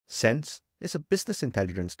Sense is a business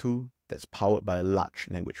intelligence tool that's powered by a large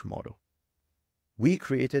language model. We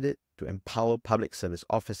created it to empower public service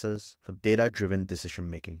officers for data-driven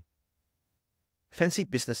decision-making. Fancy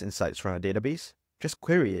business insights from our database? Just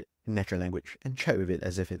query it in natural language and chat with it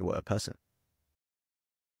as if it were a person.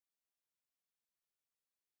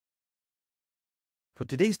 For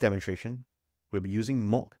today's demonstration, we'll be using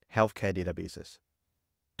mock healthcare databases.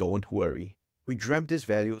 Don't worry, we dreamt these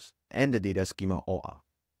values and the data schema all are.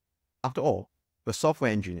 After all, we're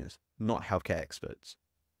software engineers, not healthcare experts.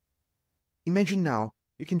 Imagine now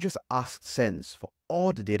you can just ask Sense for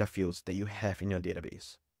all the data fields that you have in your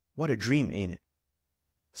database. What a dream, ain't it?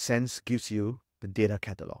 Sense gives you the data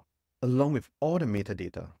catalog, along with all the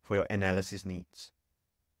metadata for your analysis needs.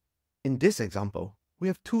 In this example, we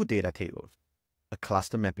have two data tables, a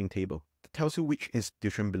cluster mapping table that tells you which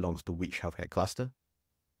institution belongs to which healthcare cluster,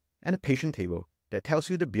 and a patient table that tells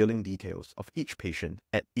you the billing details of each patient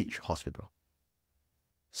at each hospital.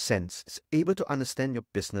 Sense is able to understand your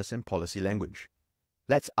business and policy language.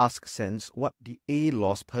 Let's ask Sense what the A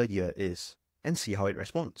loss per year is and see how it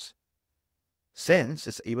responds. Sense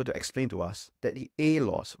is able to explain to us that the A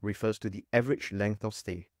loss refers to the average length of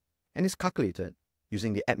stay and is calculated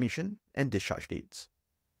using the admission and discharge dates.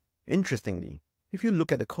 Interestingly, if you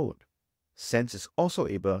look at the code, Sense is also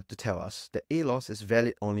able to tell us that A loss is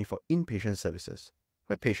valid only for inpatient services,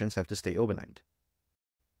 where patients have to stay overnight.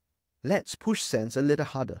 Let's push Sense a little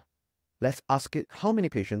harder. Let's ask it how many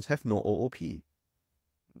patients have no OOP.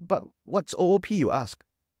 But what's OOP, you ask?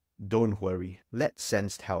 Don't worry, let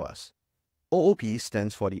Sense tell us. OOP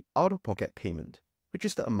stands for the out-of-pocket payment, which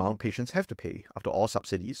is the amount patients have to pay after all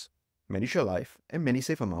subsidies, Medisure Life, and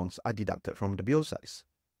MediSave amounts are deducted from the bill size.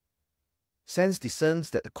 Sense discerns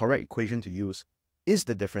that the correct equation to use is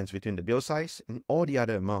the difference between the bill size and all the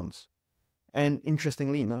other amounts. And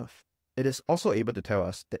interestingly enough, it is also able to tell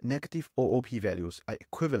us that negative OOP values are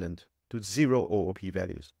equivalent to zero OOP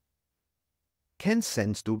values. Can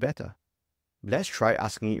Sense do better? Let's try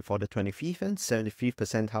asking it for the 25th and 75th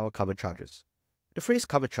percentile cover charges. The phrase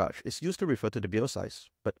cover charge is used to refer to the bill size,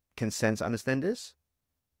 but can Sense understand this?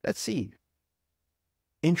 Let's see.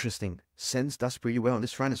 Interesting, Sense does pretty well on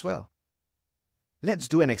this front as well. Let's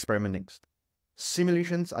do an experiment next.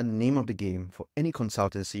 Simulations are the name of the game for any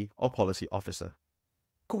consultancy or policy officer.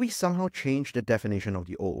 Could we somehow change the definition of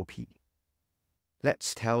the OOP?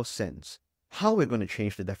 Let's tell Sense how we're going to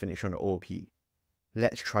change the definition of OOP.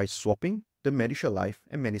 Let's try swapping the Medisure Life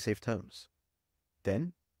and MediSave terms.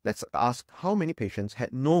 Then, let's ask how many patients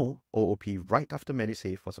had no OOP right after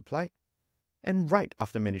MediSave was applied and right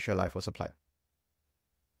after Medisure Life was applied.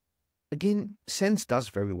 Again, Sense does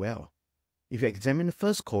very well. If you examine the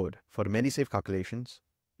first code for the MediSave calculations,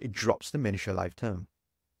 it drops the Medisure Life term.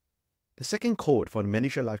 The second code for the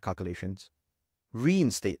Medisure Life calculations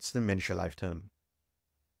reinstates the Medisure Life term.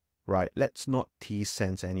 Right, let's not tease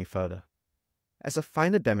Sense any further. As a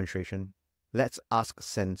final demonstration, let's ask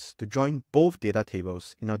Sense to join both data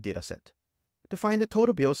tables in our dataset to find the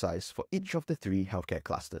total bill size for each of the three healthcare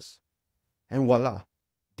clusters. And voila,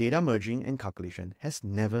 data merging and calculation has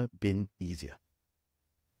never been easier.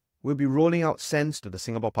 We'll be rolling out Sense to the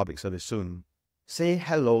Singapore Public Service soon. Say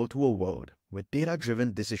hello to a world where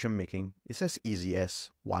data-driven decision-making is as easy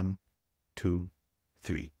as 1, 2,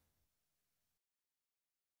 3.